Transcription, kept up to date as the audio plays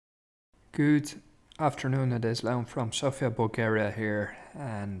Good afternoon, it is Leon from Sofia, Bulgaria here,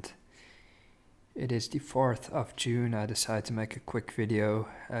 and it is the 4th of June. I decided to make a quick video.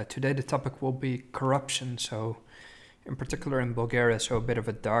 Today the topic will be corruption, so in particular in Bulgaria, so a bit of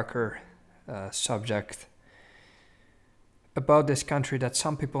a darker subject about this country that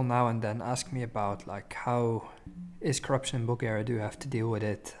some people now and then ask me about, like how is corruption in Bulgaria, do you have to deal with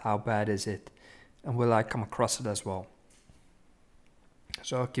it, how bad is it, and will I come across it as well?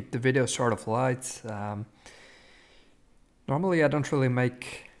 So I'll keep the video sort of light. Normally I don't really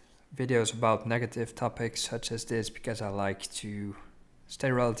make videos about negative topics such as this because I like to stay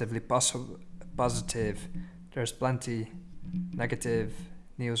relatively positive. There's plenty negative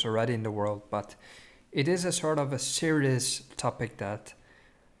news already in the world, but it is a sort of a serious topic that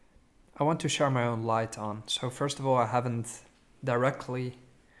I want to share my own light on. So first of all, I haven't directly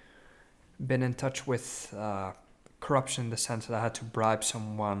been in touch with corruption in the sense that I had to bribe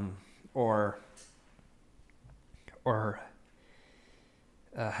someone or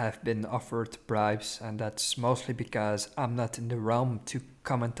have been offered bribes, and that's mostly because I'm not in the realm to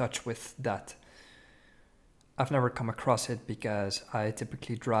come in touch with that. I've never come across it because I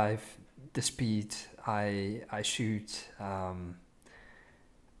typically drive the speed, I shoot,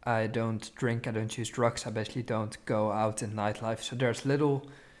 I don't drink, I don't use drugs, I basically don't go out in nightlife, so there's little,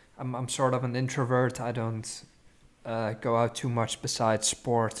 I'm sort of an introvert, I don't go out too much besides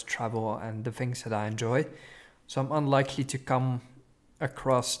sport, travel, and the things that I enjoy. So I'm unlikely to come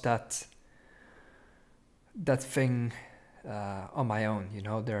across that thing on my own. You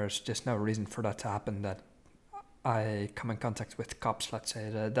know, there's just no reason for that to happen. That I come in contact with cops, let's say,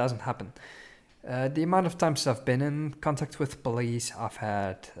 that doesn't happen. The amount of times I've been in contact with police, I've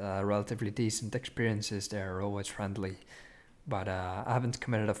had relatively decent experiences. They're always friendly, but I haven't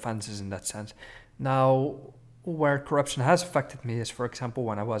committed offenses in that sense. Now, where corruption has affected me is, for example,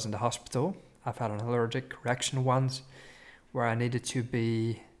 when I was in the hospital. I've had an allergic reaction once where I needed to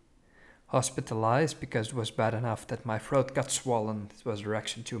be hospitalized because it was bad enough that my throat got swollen. It was a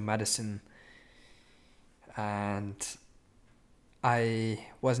reaction to medicine. And I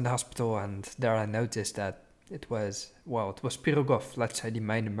was in the hospital, and there I noticed that it was Pirogov, let's say the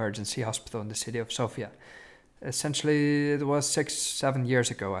main emergency hospital in the city of Sofia. Essentially, it was 6-7 years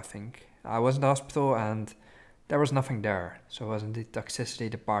ago, I think. I was in the hospital and there was nothing there, so I was in the toxicity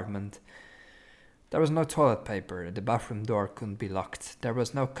department. There was no toilet paper, the bathroom door couldn't be locked, there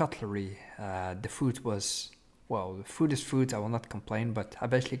was no cutlery, the food was, the food is food, I will not complain, but I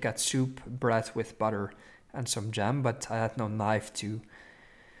basically got soup, bread with butter and some jam, but I had no knife to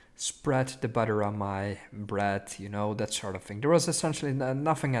spread the butter on my bread, you know, that sort of thing. There was essentially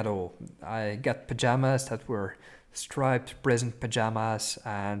nothing at all. I got pajamas that were striped prison pajamas,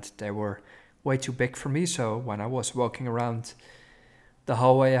 and they were way too big for me, so when I was walking around the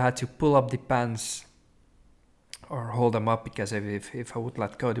hallway I had to pull up the pants or hold them up, because if I would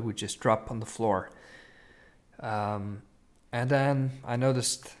let go they would just drop on the floor. And then I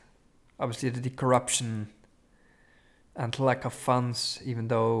noticed obviously the corruption and lack of funds. Even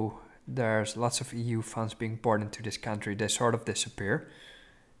though there's lots of EU funds being poured into this country, they sort of disappear.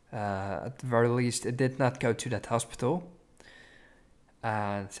 At the very least, it did not go to that hospital.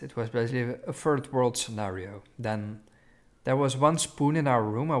 And it was basically a third world scenario. Then there was one spoon in our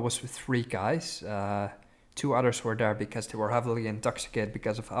room. I was with 3 guys. 2 others were there because they were heavily intoxicated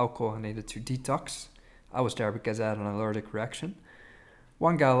because of alcohol and needed to detox. I was there because I had an allergic reaction.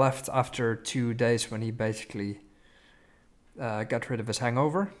 One guy left after 2 days when he basically got rid of his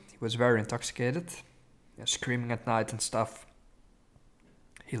hangover. He was very intoxicated, screaming at night and stuff.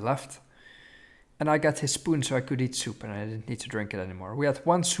 He left. And I got his spoon so I could eat soup and I didn't need to drink it anymore. We had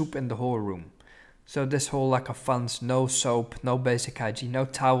 1 soup in the whole room. So this whole lack of funds, no soap, no basic hygiene, no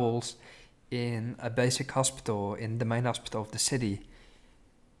towels in a basic hospital, in the main hospital of the city,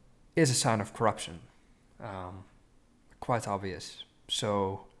 is a sign of corruption. Quite obvious.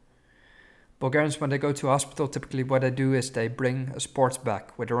 So Bulgarians, when they go to a hospital, typically what they do is they bring a sports bag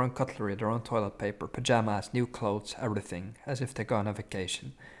with their own cutlery, their own toilet paper, pajamas, new clothes, everything, as if they go on a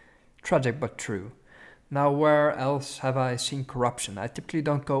vacation. Tragic but true. Now, where else have I seen corruption? I typically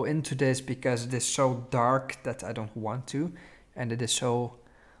don't go into this because it is so dark that I don't want to, and it is so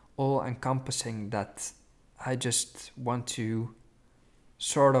all-encompassing that I just want to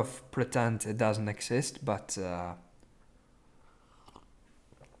sort of pretend it doesn't exist, but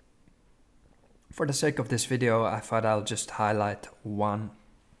for the sake of this video, I thought I'll just highlight one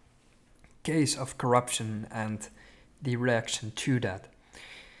case of corruption and the reaction to that.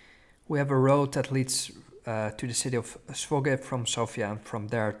 We have a road that leads to the city of Svoge from Sofia, and from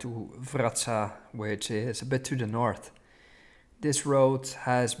there to Vratsa, which is a bit to the north. This road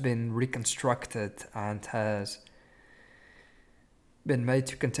has been reconstructed and has been made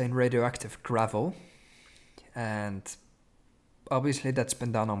to contain radioactive gravel, and obviously that's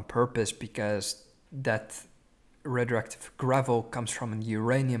been done on purpose because that radioactive gravel comes from a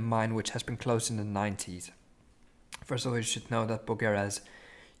uranium mine which has been closed in the 90s. First of all, you should know that Bulgaria has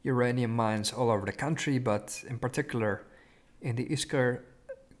uranium mines all over the country, but in particular in the Iskar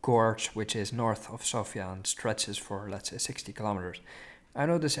Gorge, which is north of Sofia and stretches for, let's say, 60 kilometers. I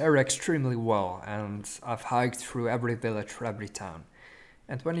know this area extremely well, and I've hiked through every village, through every town.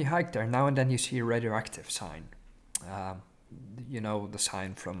 And when you hike there, now and then you see a radioactive sign. You know, the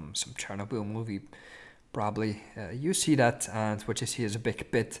sign from some Chernobyl movie, probably. You see that, and what you see is a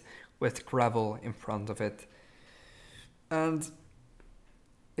big pit with gravel in front of it. And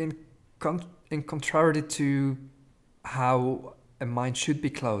in contrary to how a mine should be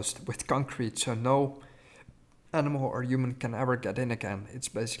closed with concrete, so no animal or human can ever get in again, it's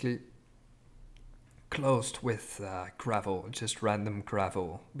basically closed with gravel, just random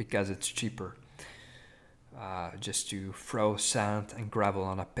gravel, because it's cheaper just to throw sand and gravel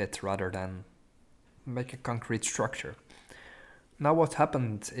on a pit rather than make a concrete structure. Now what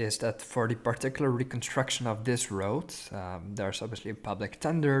happened is that for the particular reconstruction of this road, there's obviously a public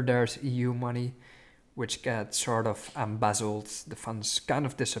tender, there's EU money, which gets sort of embezzled. The funds kind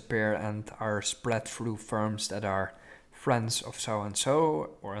of disappear and are spread through firms that are friends of so and so,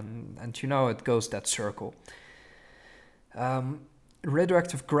 and you know, it goes that circle.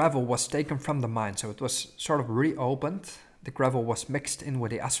 Radioactive gravel was taken from the mine, so it was sort of reopened. The gravel was mixed in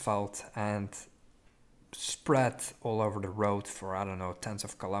with the asphalt and spread all over the road for, I don't know, tens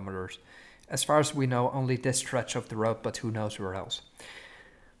of kilometers. As far as we know, only this stretch of the road, but who knows where else.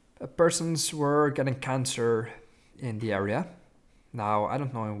 Persons were getting cancer in the area. Now, I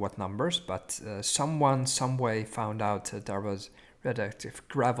don't know in what numbers, but someone, some way found out that there was radioactive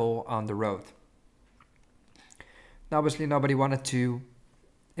gravel on the road. Now, obviously, nobody wanted to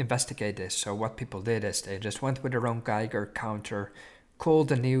investigate this, so what people did is they just went with their own Geiger counter, called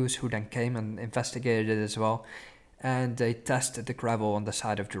the news, who then came and investigated it as well, and they tested the gravel on the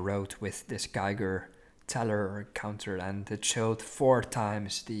side of the road with this Geiger teller or counter, and it showed 4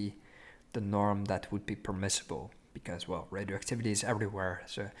 times the norm that would be permissible, because, well, radioactivity is everywhere,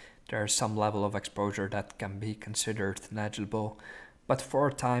 so there's some level of exposure that can be considered negligible, but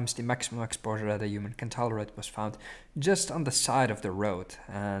 4 times the maximum exposure that a human can tolerate was found just on the side of the road.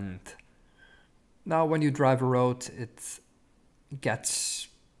 And now when you drive a road, it gets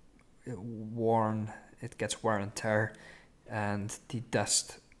worn, it gets wear and tear, and the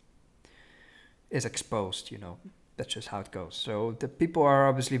dust is exposed, you know. That's just how it goes. So the people are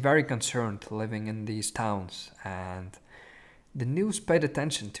obviously very concerned living in these towns, and the news paid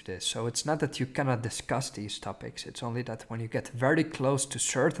attention to this. So it's not that you cannot discuss these topics, it's only that when you get very close to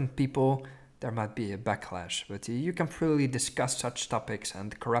certain people, there might be a backlash. But you can freely discuss such topics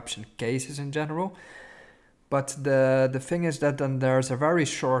and corruption cases in general. But the thing is that then there's a very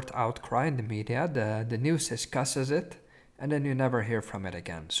short outcry in the media, the news discusses it, and then you never hear from it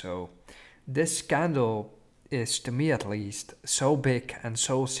again. So this scandal is, to me at least, so big and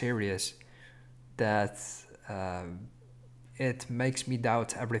so serious that it makes me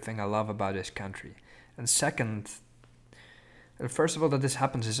doubt everything I love about this country. And second, first of all, that this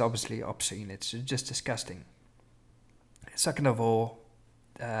happens is obviously obscene. It's just disgusting. Second of all,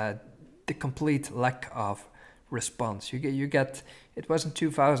 the complete lack of response. You get. It was in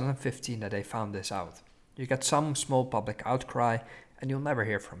 2015 that they found this out. You get some small public outcry, and you'll never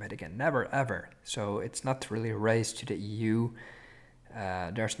hear from it again. Never, ever. So it's not really raised to the EU.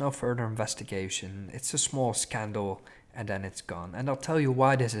 There's no further investigation. It's a small scandal, and then it's gone. And I'll tell you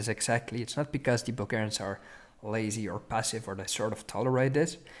why this is exactly. It's not because the Bulgarians are lazy or passive or they sort of tolerate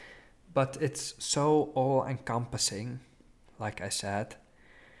this, but it's so all-encompassing, like I said,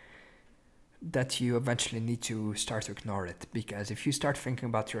 that you eventually need to start to ignore it. Because if you start thinking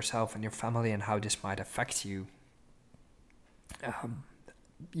about yourself and your family and how this might affect you,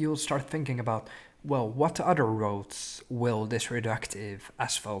 you'll start thinking about, well, what other roads will this radioactive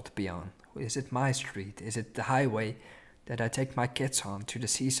asphalt be on? Is it my street? Is it the highway that I take my kids on to the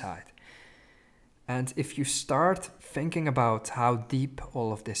seaside? And if you start thinking about how deep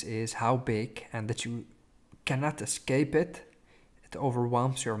all of this is, how big, and that you cannot escape it, it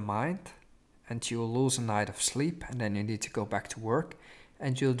overwhelms your mind, and you'll lose a night of sleep, and then you need to go back to work,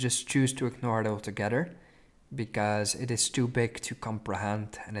 and you'll just choose to ignore it altogether, because it is too big to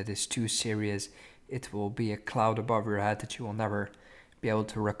comprehend, and it is too serious. It will be a cloud above your head that you will never be able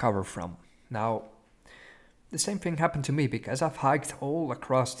to recover from. Now, the same thing happened to me, because I've hiked all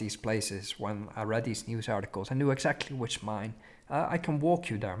across these places. When I read these news articles, I knew exactly which mine I can walk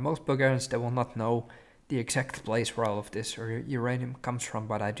you there. Most Bulgarians, they will not know the exact place where all of this uranium comes from,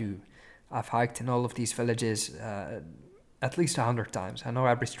 but I do. I've hiked in all of these villages at least 100 times. I know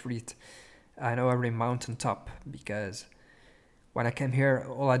every street. I know every mountain top, because when I came here,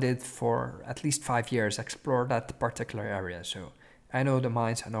 all I did for at least 5 years explore that particular area. So I know the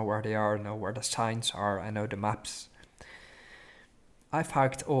mines, I know where they are, I know where the signs are, I know the maps. I've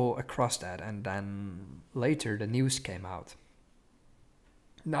hiked all across that, and then later the news came out.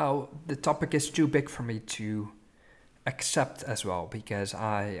 Now, the topic is too big for me to accept as well, because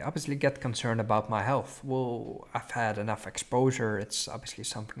I obviously get concerned about my health. Well, I've had enough exposure, it's obviously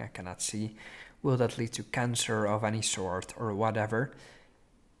something I cannot see. Will that lead to cancer of any sort or whatever?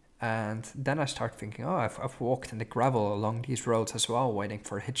 And then I start thinking, oh, I've walked in the gravel along these roads as well, waiting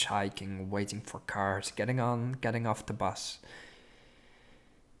for hitchhiking, waiting for cars, getting on, getting off the bus.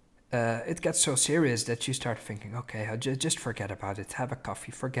 It gets so serious that you start thinking, okay, I'll just forget about it, have a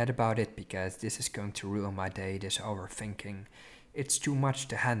coffee, forget about it, because this is going to ruin my day, this overthinking. It's too much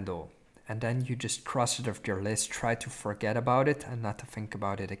to handle. And then you just cross it off your list, try to forget about it and not to think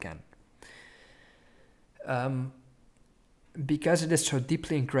about it again. Because it is so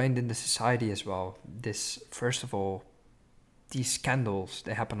deeply ingrained in the society as well, first of all, these scandals,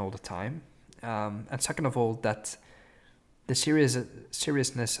 they happen all the time. And second of all, that the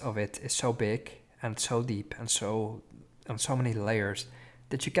seriousness of it is so big and so deep and so on so many layers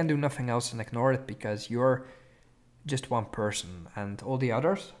that you can do nothing else than ignore it, because you're just one person, and all the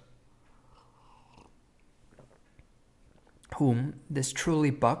others whom this truly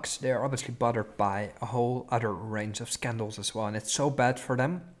bugs, they are obviously bothered by a whole other range of scandals as well, and it's so bad for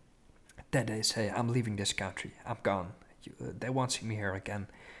them that they say, I'm leaving this country, I'm gone, they won't see me here again.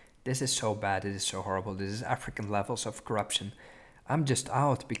 This is so bad, it is so horrible, this is African levels of corruption. I'm just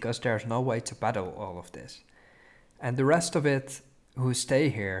out, because there's no way to battle all of this. And the rest of it, who stay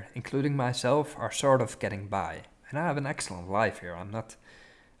here, including myself, are sort of getting by. And I have an excellent life here. I'm not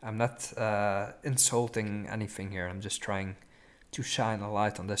insulting anything here. I'm just trying to shine a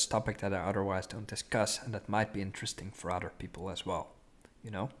light on this topic that I otherwise don't discuss, and that might be interesting for other people as well, you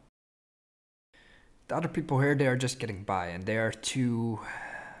know? The other people here, they are just getting by, and they are too...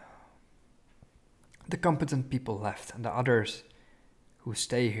 The competent people left, and the others who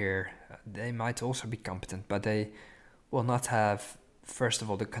stay here, they might also be competent, but they will not have, first of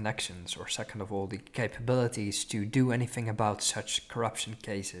all, the connections, or second of all, the capabilities to do anything about such corruption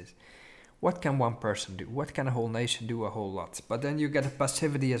cases. What can one person do? What can a whole nation do? A whole lot. But then you get a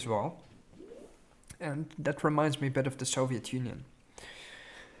passivity as well, and that reminds me a bit of the Soviet Union.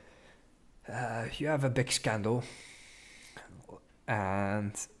 You have a big scandal,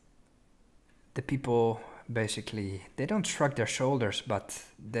 and the people basically, they don't shrug their shoulders, but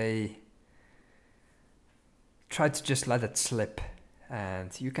they try to just let it slip. And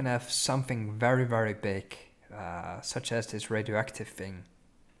you can have something very, very big, such as this radioactive thing.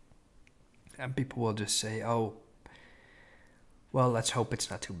 And people will just say, oh, well, let's hope it's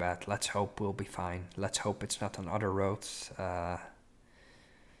not too bad. Let's hope we'll be fine. Let's hope it's not on other roads.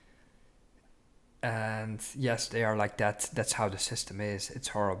 And yes, they are like that. That's how the system is. It's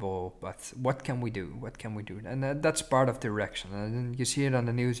horrible, but what can we do? What can we do? And that's part of the reaction. And you see it on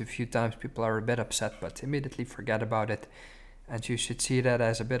the news a few times. People are a bit upset, but immediately forget about it. And you should see that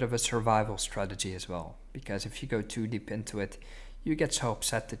as a bit of a survival strategy as well. Because if you go too deep into it, you get so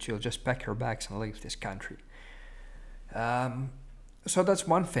upset that you'll just pack your bags and leave this country. So that's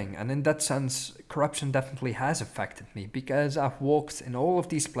one thing, and in that sense, corruption definitely has affected me, because I've walked in all of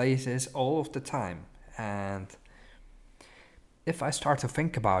these places all of the time, and if I start to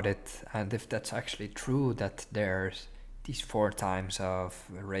think about it, and if that's actually true that there's these 4 times of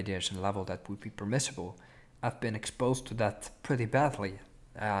radiation level that would be permissible, I've been exposed to that pretty badly,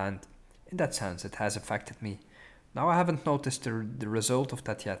 and in that sense it has affected me. Now I haven't noticed the result of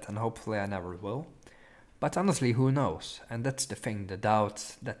that yet, and hopefully I never will. But honestly, who knows? And that's the thing, the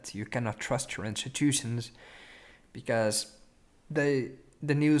doubt that you cannot trust your institutions, because the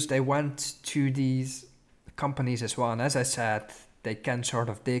news, they went to these companies as well. And as I said, they can sort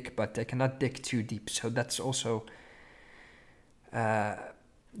of dig, but they cannot dig too deep. So that's also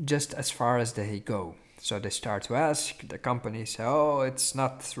just as far as they go. So they start to ask, the companies say, oh, it's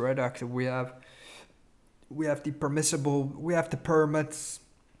not radioactive, we have the permissible, we have the permits,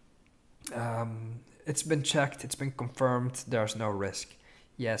 it's been checked, it's been confirmed, there's no risk.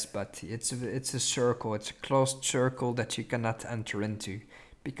 Yes, but it's a circle, it's a closed circle that you cannot enter into,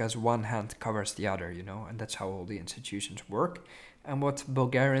 because one hand covers the other, you know, and that's how all the institutions work. And what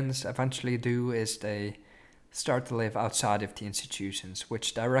Bulgarians eventually do is they start to live outside of the institutions,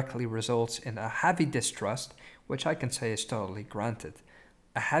 which directly results in a heavy distrust, which I can say is totally granted.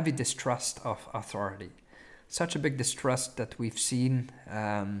 A heavy distrust of authority. Such a big distrust that we've seen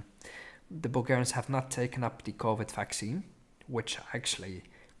the Bulgarians have not taken up the COVID vaccine, which I actually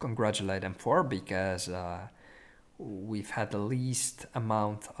congratulate them for, because we've had the least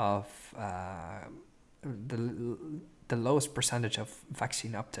amount of the lowest percentage of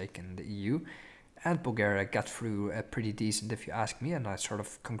vaccine uptake in the EU, and Bulgaria got through pretty decent, if you ask me, and I sort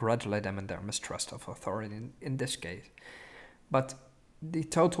of congratulate them in their mistrust of authority in this case. But the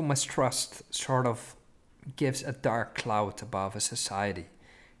total mistrust sort of gives a dark cloud above a society,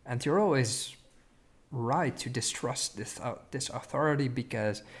 and you're always right to distrust this authority,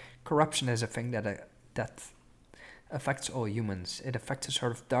 because corruption is a thing that affects all humans. It affects a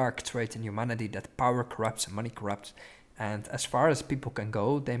sort of dark trait in humanity that power corrupts and money corrupts. And as far as people can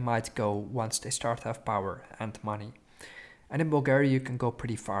go, they might go once they start to have power and money. And in Bulgaria, you can go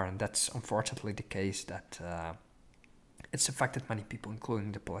pretty far, and that's unfortunately the case that it's affected many people,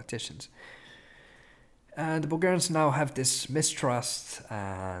 including the politicians. The Bulgarians now have this mistrust,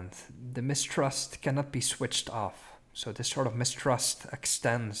 and the mistrust cannot be switched off. So this sort of mistrust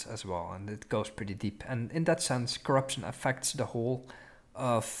extends as well, and it goes pretty deep. And in that sense, corruption affects the whole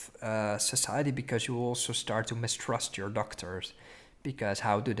of society, because you also start to mistrust your doctors, because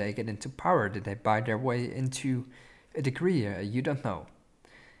how do they get into power? Did they buy their way into a degree? You don't know.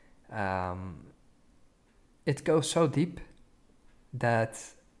 It goes so deep that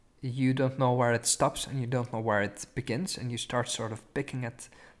you don't know where it stops and you don't know where it begins, and you start sort of picking at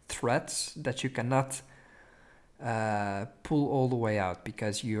threads that you cannot pull all the way out,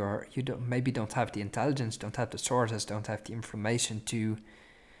 because you don't have the intelligence, don't have the sources, don't have the information to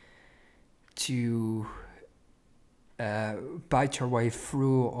bite your way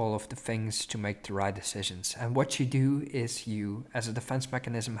through all of the things to make the right decisions. And what you do is you, as a defense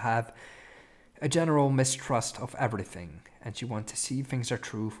mechanism, have a general mistrust of everything, and you want to see things are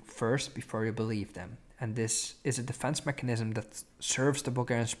true first before you believe them. And this is a defense mechanism that serves the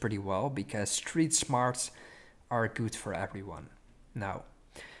Bulgarians pretty well, because street smarts are good for everyone. Now,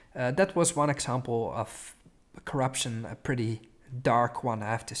 that was one example of corruption, a pretty dark one, I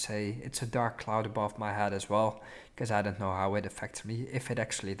have to say. It's a dark cloud above my head as well, because I don't know how it affects me, if it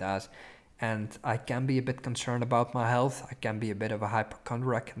actually does. And I can be a bit concerned about my health. I can be a bit of a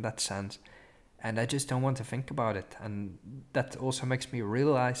hypochondriac in that sense, and I just don't want to think about it. And that also makes me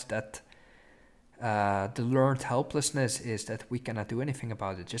realize that the learned helplessness is that we cannot do anything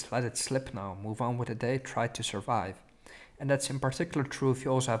about it. Just let it slip now, move on with the day, try to survive. And that's in particular true if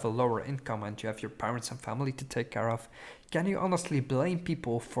you also have a lower income and you have your parents and family to take care of. Can you honestly blame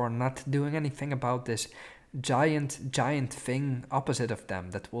people for not doing anything about this giant thing opposite of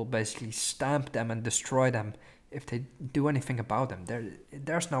them that will basically stamp them and destroy them if they do anything about them?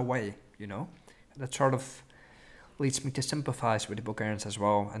 There's no way, you know? That sort of leads me to sympathize with the Bulgarians as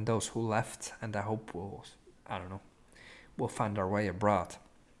well, and those who left, and I hope will find their way abroad.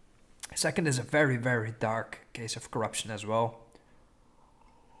 Second is a very, very dark case of corruption as well.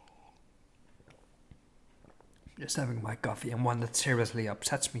 Just having my coffee, and one that seriously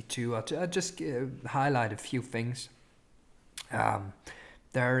upsets me too. I'll just highlight a few things.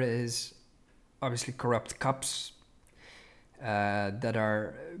 There is obviously corrupt cops that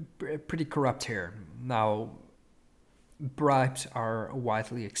are pretty corrupt here. Now, bribes are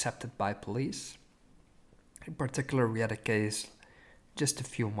widely accepted by police. In particular, we had a case just a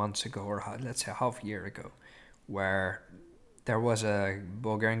few months ago, or let's say half a year ago, where there was a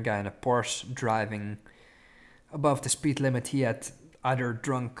Bulgarian guy in a Porsche driving above the speed limit. He had either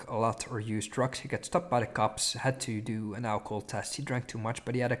drunk a lot or used drugs. He got stopped by the cops, had to do an alcohol test. He drank too much,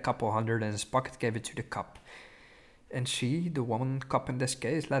 but he had a couple hundred in his pocket, gave it to the cop. And she, the woman cop in this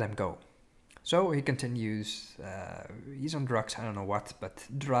case, let him go. So he continues, he's on drugs, I don't know what, but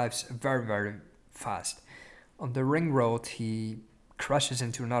drives very, very fast. On the ring road, he crashes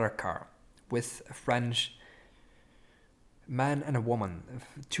into another car with a French man and a woman,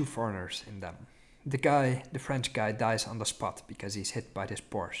 two foreigners in them. The French guy, dies on the spot because he's hit by this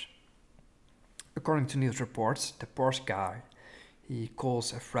Porsche. According to news reports, the Porsche guy, he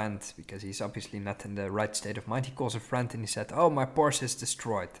calls a friend, because he's obviously not in the right state of mind. He calls a friend and he said, "Oh, my Porsche is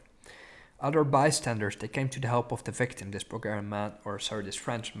destroyed." Other bystanders, they came to the help of the victim, this this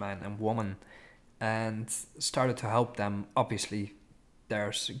French man and woman, and started to help them. Obviously,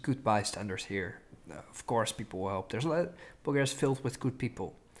 there's good bystanders here. Of course, people will help. Bulgaria is filled with good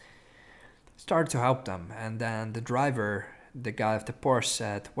people. Started to help them, and then the driver, the guy of the Porsche,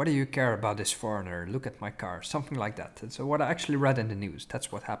 said, "What do you care about this foreigner? Look at my car." Something like that. And so what I actually read in the news,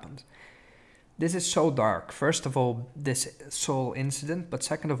 that's what happened. This is so dark. First of all, this sole incident, but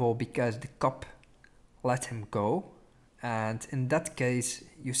second of all, because the cop let him go. And in that case,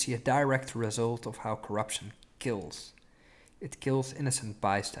 you see a direct result of how corruption kills. It kills innocent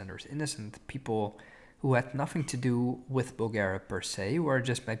bystanders, innocent people who had nothing to do with Bulgaria per se, who are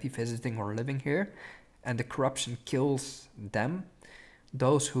just maybe visiting or living here. And the corruption kills them,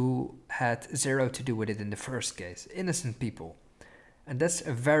 those who had zero to do with it in the first case, innocent people. And that's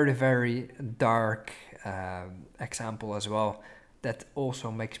a very, very dark example as well, that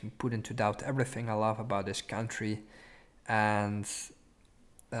also makes me put into doubt everything I love about this country, and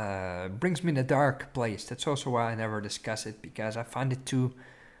brings me in a dark place. That's also why I never discuss it, because I find it too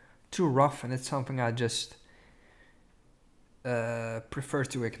rough, and it's something I just prefer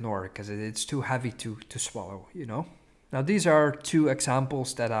to ignore, because it's too heavy to swallow, you know? Now, these are two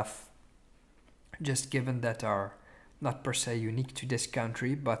examples that I've just given that are not per se unique to this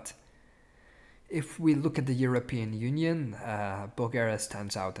country, but if we look at the European Union, Bulgaria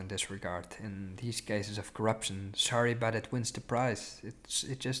stands out in this regard. In these cases of corruption, sorry, but it wins the prize.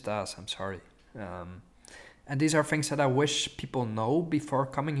 It just does, I'm sorry. And these are things that I wish people know before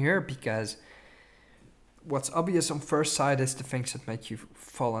coming here, because what's obvious on first sight is the things that make you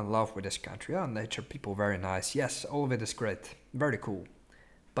fall in love with this country. Oh, nature, people, very nice. Yes, all of it is great. Very cool.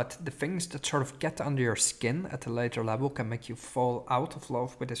 But the things that sort of get under your skin at a later level can make you fall out of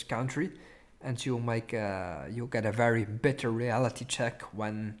love with this country. And you'll get a very bitter reality check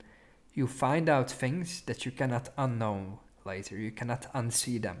when you find out things that you cannot unknow later. You cannot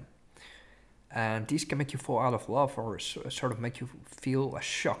unsee them. And these can make you fall out of love, or sort of make you feel a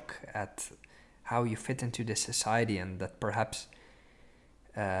shock at how you fit into this society, and that perhaps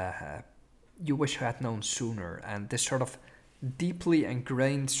you wish you had known sooner. And this sort of deeply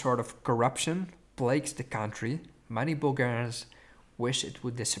ingrained sort of corruption plagues the country. Many Bulgarians wish it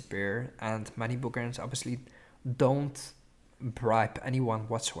would disappear, and many Bulgarians obviously don't bribe anyone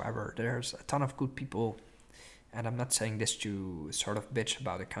whatsoever. There's a ton of good people, and I'm not saying this to sort of bitch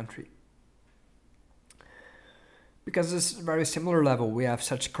about the country. Because it's a very similar level, we have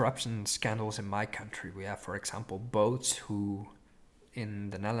such corruption scandals in my country. We have, for example, boats who, in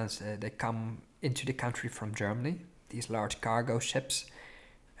the Netherlands, they come into the country from Germany, these large cargo ships.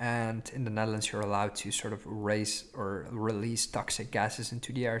 And in the Netherlands, you're allowed to sort of raise or release toxic gases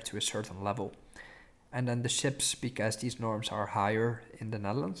into the air to a certain level. And then the ships, because these norms are higher in the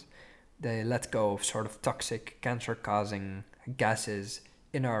Netherlands, they let go of sort of toxic, cancer-causing gases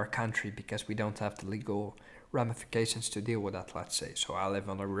in our country, because we don't have the legal ramifications to deal with that, let's say. So I live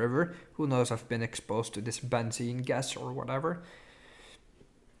on a river. Who knows, I've been exposed to this benzene gas or whatever,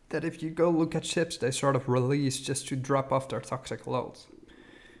 that if you go look at ships, they sort of release just to drop off their toxic loads.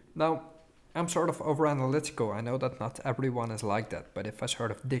 Now, I'm sort of over-analytical. I know that not everyone is like that, but if I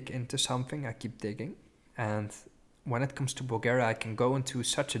sort of dig into something, I keep digging. And when it comes to Bulgaria, I can go into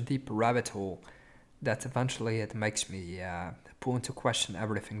such a deep rabbit hole that eventually it makes me pull into question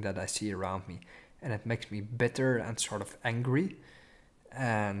everything that I see around me. And it makes me bitter and sort of angry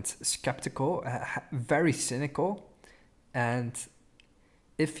and skeptical, very cynical. And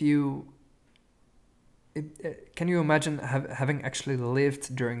can you imagine having actually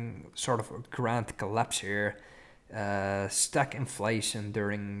lived during sort of a grand collapse here, stack inflation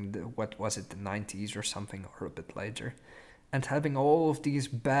during the 90s or something, or a bit later, and having all of these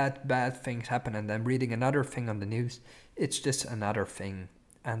bad things happen, and then reading another thing on the news? It's just another thing,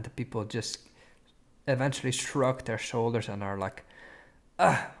 and the people just eventually shrug their shoulders and are like,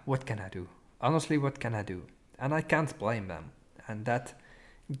 what can I do? Honestly, what can I do? And I can't blame them. And that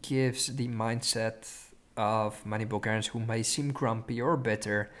gives the mindset of many Bulgarians who may seem grumpy or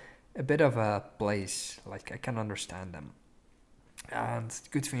bitter a bit of a place. Like, I can understand them. And the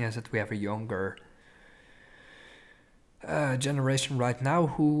good thing is that we have a younger generation right now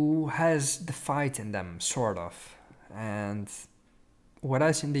who has the fight in them, sort of. And what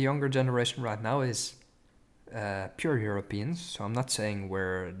I see in the younger generation right now is pure Europeans. So I'm not saying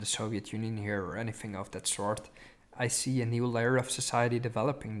we're the Soviet Union here or anything of that sort. I see a new layer of society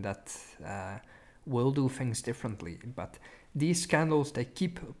developing that will do things differently. But these scandals, they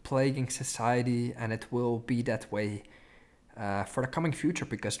keep plaguing society, and it will be that way for the coming future,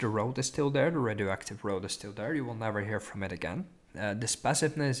 because the road is still there, the radioactive road is still there. You will never hear from it again. This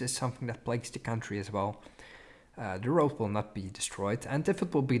passiveness is something that plagues the country as well. The road will not be destroyed, and if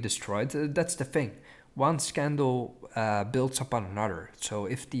it will be destroyed, that's the thing. One scandal builds upon another. So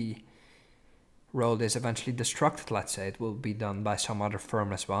if the road is eventually destructed, let's say, it will be done by some other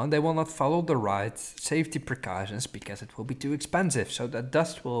firm as well, and they will not follow the right safety precautions because it will be too expensive. So that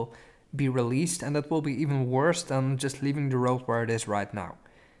dust will be released, and that will be even worse than just leaving the road where it is right now.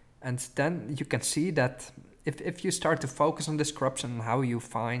 And then you can see that if you start to focus on this corruption and how you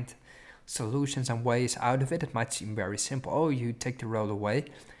find solutions and ways out of it. It might seem very simple. Oh, you take the road away.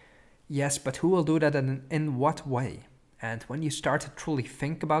 Yes, but who will do that and in what way? And when you start to truly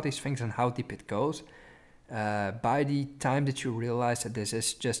think about these things and how deep it goes, by the time that you realize that this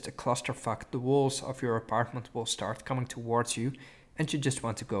is just a clusterfuck, the walls of your apartment will start coming towards you and you just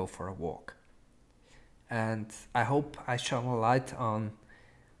want to go for a walk. And I hope I shone a light on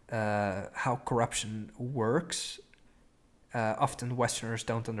how corruption works. Often Westerners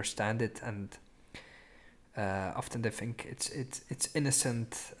don't understand it, and often they think it's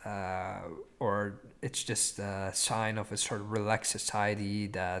innocent, or it's just a sign of a sort of relaxed society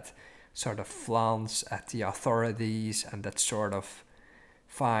that sort of flaunts at the authorities, and that's sort of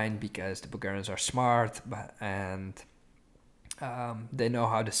fine because the Bulgarians are smart and they know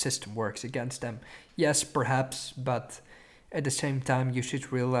how the system works against them. Yes, perhaps, but at the same time you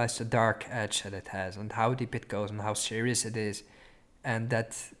should realize the dark edge that it has and how deep it goes and how serious it is, and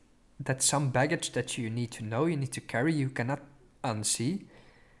that some baggage that you need to know, you need to carry, you cannot unsee,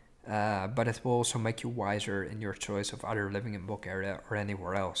 but it will also make you wiser in your choice of either living in Bulgaria or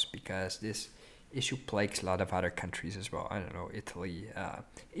anywhere else, because this issue plagues a lot of other countries as well. I don't know, Italy,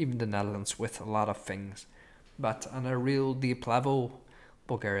 even the Netherlands, with a lot of things. But on a real deep level,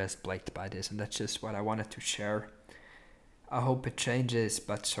 Bulgaria is plagued by this, and that's just what I wanted to share. I hope it changes,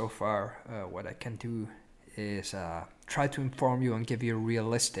 but so far what I can do is try to inform you and give you a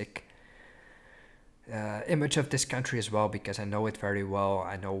realistic image of this country as well, because I know it very well.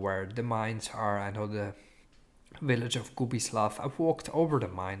 I know where the mines are. I know the village of Kubislav. I've walked over the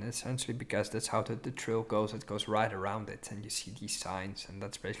mine essentially because that's how the trail goes. It goes right around it and you see these signs, and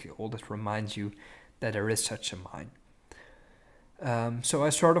that's basically all that reminds you that there is such a mine. So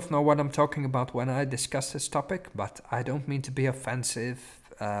I sort of know what I'm talking about when I discuss this topic, but I don't mean to be offensive.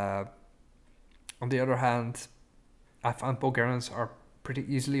 On the other hand, I find Bulgarians are pretty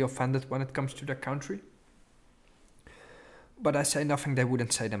easily offended when it comes to their country. But I say nothing they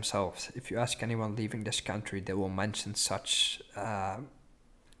wouldn't say themselves. If you ask anyone leaving this country, they will mention such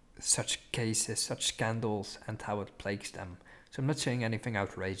cases, such scandals, and how it plagues them. So I'm not saying anything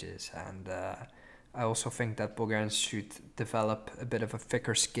outrageous, and I also think that Bulgarians should develop a bit of a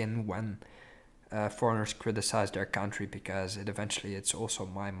thicker skin when foreigners criticize their country, because it's also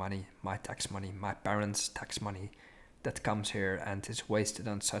my money, my tax money, my parents' tax money that comes here and is wasted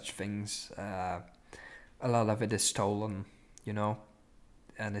on such things. A lot of it is stolen,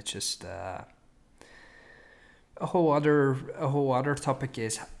 and it's just a whole other topic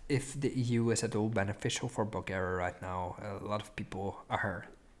is if the EU is at all beneficial for Bulgaria right now. A lot of people are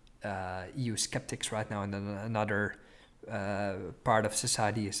EU skeptics right now, and then another part of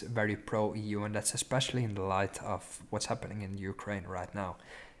society is very pro-EU, and that's especially in the light of what's happening in Ukraine right now.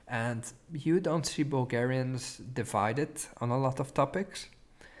 And you don't see Bulgarians divided on a lot of topics.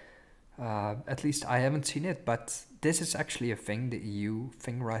 At least I haven't seen it, but this is actually a thing, the EU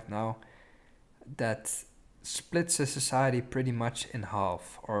thing right now, that splits the society pretty much in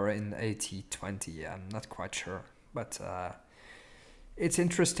half, or in 80-20, I'm not quite sure. But it's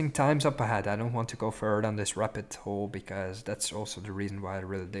interesting times up ahead. I don't want to go further down this rabbit hole, because that's also the reason why I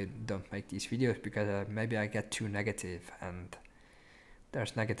really don't make these videos, because maybe I get too negative, and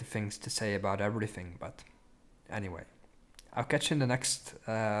there's negative things to say about everything. But anyway, I'll catch you in the next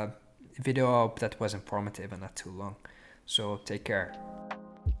video. I hope that was informative and not too long. So take care.